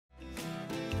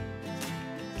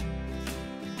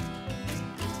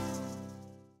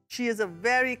She is a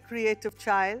very creative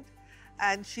child,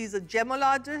 and she's a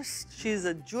gemologist, she's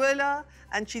a jeweler,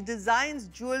 and she designs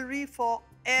jewelry for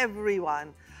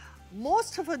everyone.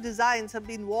 Most of her designs have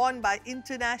been worn by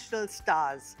international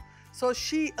stars. So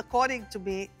she, according to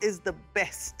me, is the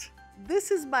best. This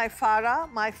is my Farah,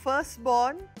 my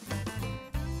firstborn.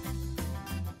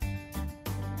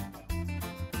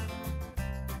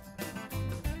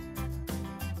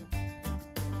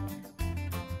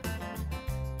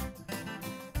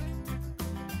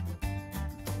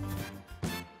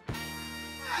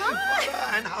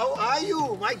 And how are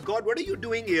you? My God, what are you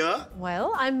doing here?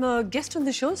 Well, I'm a guest on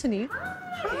the show, Sunil.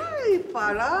 Hi,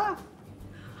 Farah.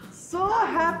 So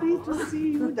happy to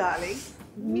see you, darling.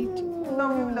 Me too.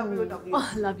 Love you, love you, love you.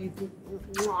 Oh, love you too.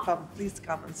 Come, please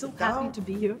come and So sit down. happy to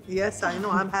be here. Yes, I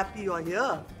know. I'm happy you're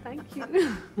here. Thank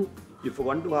you. You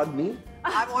forgot to hug me?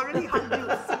 I've already hugged you.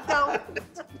 Sit down.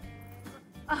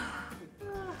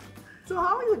 So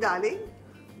how are you, darling?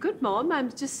 Good, Mom. I'm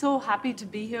just so happy to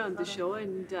be here on the show.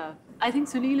 And I think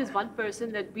Sunil is one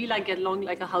person that we get along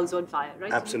like a house on fire,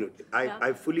 right? Absolutely. Yeah.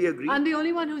 I fully agree. I'm the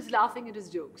only one who's laughing at his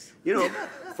jokes. You know,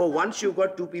 for once you've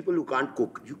got two people who can't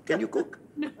cook. Can you cook?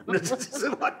 No.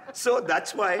 So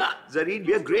that's why, Zareen,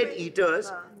 we are great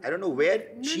eaters. I don't know where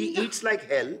she eats like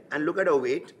hell and look at her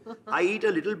weight. I eat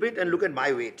a little bit and look at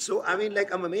my weight. So, I mean,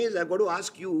 like, I'm amazed. I've got to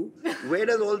ask you, where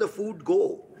does all the food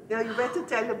go? Yeah, you better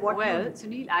tell him what Well, you...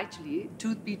 Sunil, actually,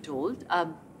 truth be told,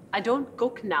 I don't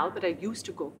cook now, but I used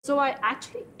to cook. So I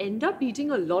actually end up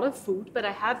eating a lot of food, but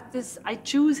I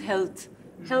choose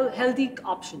healthy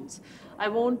options. I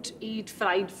won't eat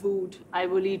fried food. I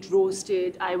will eat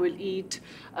roasted. I will eat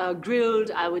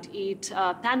grilled. I would eat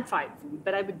pan-fried food,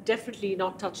 but I would definitely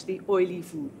not touch the oily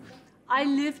food. I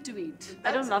live to eat.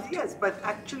 I don't love to. Yes, but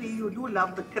actually you do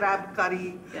love the crab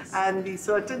curry, yes, and the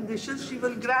certain dishes she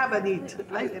will grab and eat.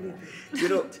 Like anything. You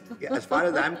know, as far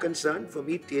as I'm concerned, for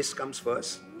me, taste comes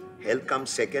first, health comes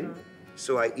second.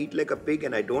 So I eat like a pig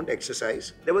and I don't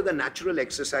exercise. There was a natural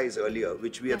exercise earlier,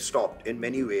 which we have stopped in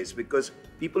many ways because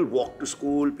people walk to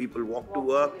school, people walk to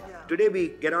work. Yeah. Today we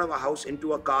get out of our house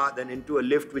into a car, then into a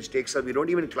lift, which takes us, we don't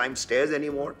even climb stairs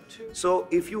anymore. True. So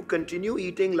if you continue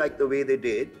eating like the way they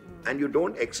did, and you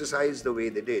don't exercise the way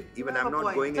they did, even I'm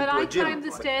not going into a gym. But I climb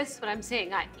the stairs, what I'm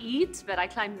saying. I eat, but I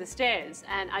climb the stairs,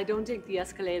 and I don't take the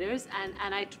escalators,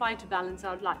 and I try to balance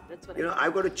out life. That's what I do.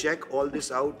 I've got to check all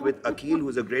this out with Akhil,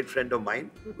 who's a great friend of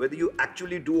mine, whether you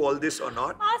actually do all this or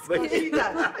not. Ask him.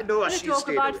 I know Let's she talk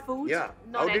stayed about away. food, Yeah.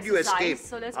 not How did you exercise, escape?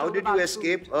 so let's How talk did you about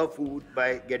escape her food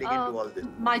by getting into all this?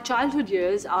 My childhood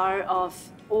years are of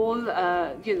all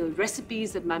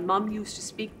recipes that my mum used to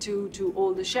speak to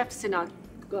all the chefs in our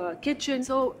kitchen.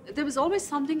 So there was always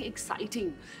something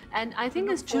exciting, and I think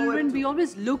as children we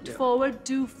always looked forward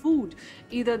to food.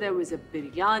 Either there was a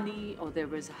biryani, or there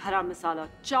was hara masala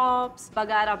chops,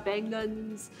 bagara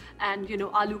bengans, and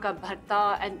aloo ka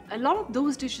bharta, and a lot of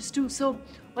those dishes too. So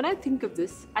when I think of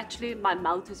this, actually my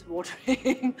mouth is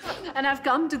watering. And I've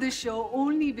come to this show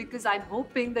only because I'm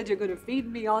hoping that you're going to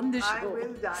feed me on the show. I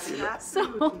will, darling,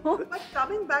 absolutely. But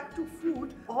coming back to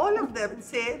food, all of them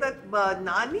say that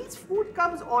Nani's food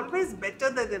comes always better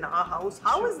than in our house.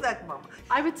 How is that, Mama?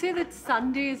 I would say that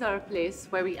Sundays are a place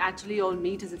where we actually all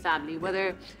meet as a family,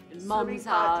 whether in Mom's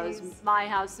house, my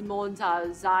house, Simone's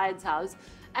house, Zayed's house.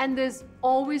 And there's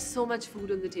always so much food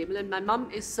on the table. And my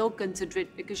mum is so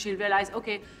considerate because she'll realize,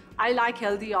 okay, I like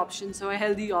healthy options, so a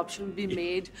healthy option will be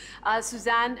made.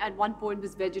 Suzanne at one point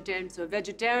was vegetarian, so a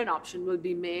vegetarian option will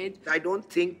be made. I don't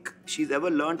think she's ever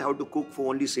learned how to cook for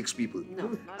only 6 people.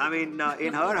 No. I mean,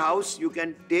 in her house, you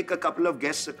can take a couple of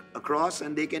guests across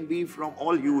and they can be from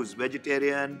all hues,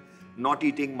 vegetarian, not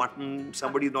eating mutton,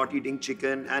 somebody not eating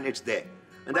chicken, and it's there.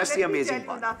 And that's the amazing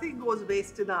part. Nothing goes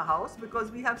waste in our house because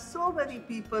we have so many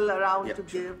people around to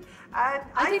give. And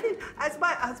I think as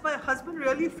my husband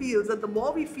really feels that the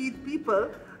more we feed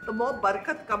people, the more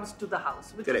barakat comes to the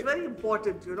house, which is very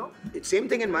important, It's same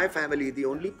thing in my family. The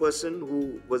only person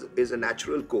who is a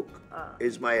natural cook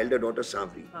is my elder daughter,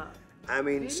 Savri. I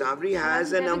mean, Savri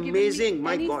has an amazing,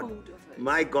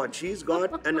 my God, she's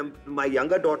got, and my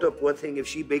younger daughter, poor thing, if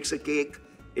she bakes a cake,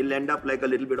 it'll end up like a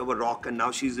little bit of a rock, and now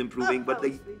she's improving. But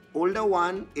the older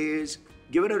one is,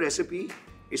 give her a recipe,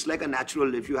 it's like a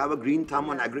natural. If you have a green thumb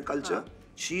on agriculture,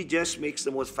 she just makes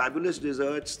the most fabulous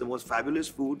desserts, the most fabulous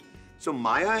food. So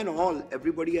Maya and all,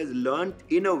 everybody has learned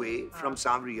in a way from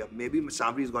Savri. Maybe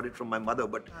Savri's got it from my mother,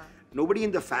 but nobody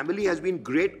in the family has been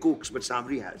great cooks, but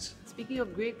Savri has. Speaking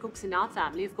of great cooks in our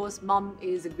family, of course, Mum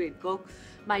is a great cook.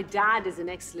 My dad is an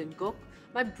excellent cook.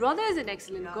 My brother is an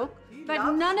excellent cook,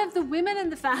 but none of the women in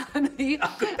the family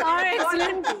are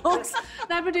excellent cooks.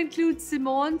 That would include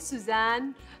Simone,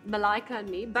 Suzanne, Malaika and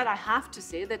me. But I have to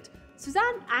say that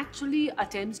Suzanne actually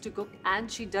attempts to cook and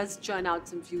she does churn out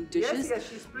some few dishes. Yes,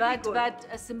 she's pretty good.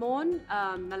 But Simone,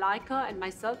 Malaika and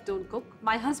myself don't cook.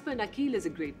 My husband Akil is a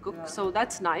great cook, so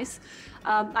that's nice.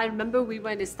 I remember we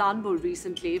were in Istanbul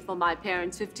recently for my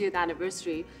parents' 50th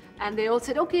anniversary and they all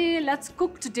said, okay, let's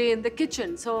cook today in the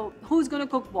kitchen. So who's going to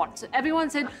cook what? So everyone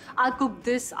said, I'll cook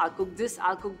this, I'll cook this,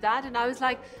 I'll cook that. And I was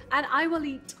like, and I will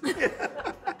eat.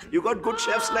 You got good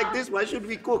chefs like this, why should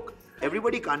we cook?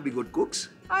 Everybody can't be good cooks.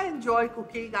 I enjoy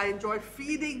cooking, I enjoy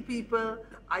feeding people,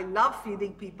 I love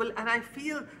feeding people, and I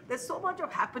feel there's so much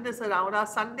of happiness around. Our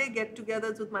Sunday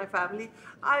get-togethers with my family,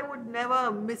 I would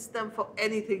never miss them for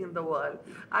anything in the world.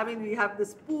 I mean, we have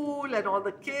this pool and all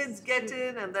the kids get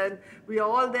in and then we are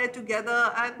all there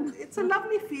together and it's a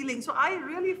lovely feeling. So I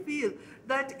really feel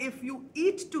that if you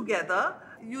eat together,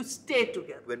 you stay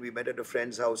together. When we met at a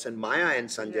friend's house and Maya and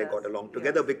Sanjay got along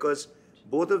together because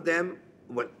both of them,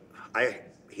 well, I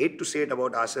hate to say it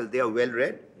about ourselves, they are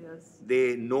well-read. Yes.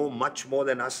 They know much more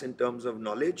than us in terms of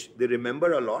knowledge. They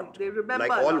remember a lot. They remember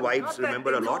like all wives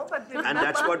remember a lot. And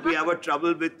that's what we have a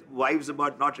trouble with wives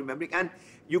about not remembering. And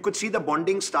you could see the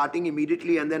bonding starting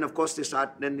immediately. And then, of course, they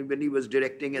start, then when he was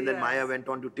directing and then Maya went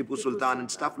on to Tipu Sultan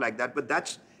and stuff like that. But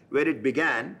that's where it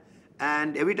began.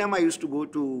 And every time I used to go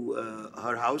to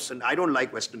her house, and I don't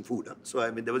like Western food, so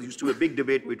I mean, there used to be a big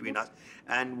debate between us.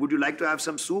 And would you like to have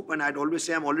some soup? And I'd always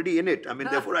say, I'm already in it. I mean,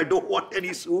 therefore, I don't want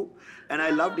any soup. And I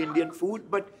loved Indian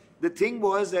food. But the thing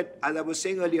was that, as I was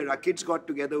saying earlier, our kids got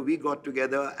together, we got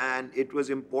together, and it was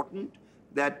important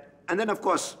that, and then, of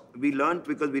course, we learned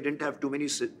because we didn't have too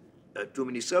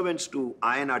many servants to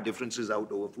iron our differences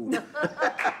out over food.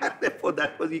 Therefore,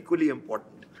 that was equally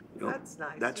important. You know, that's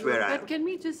nice. That's where I am. But can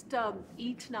we just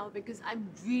eat now because I'm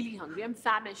really hungry. I'm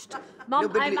famished.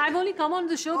 Mom, I've only come on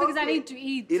the show because I need to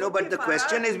eat. You know, but the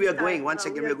question is, we are going, one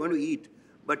second, we are going to eat.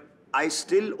 But I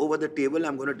still, over the table,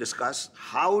 I'm going to discuss,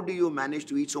 how do you manage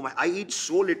to eat so much? I eat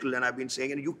so little, and I've been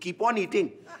saying, and you keep on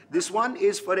eating. This one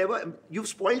is forever. You've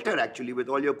spoiled her, actually, with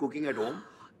all your cooking at home.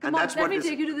 Come on, let me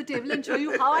take you to the table and show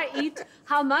you how I eat,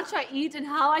 how much I eat, and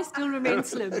how I still remain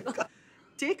slim.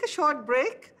 Take a short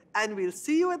break, and we'll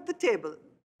see you at the table.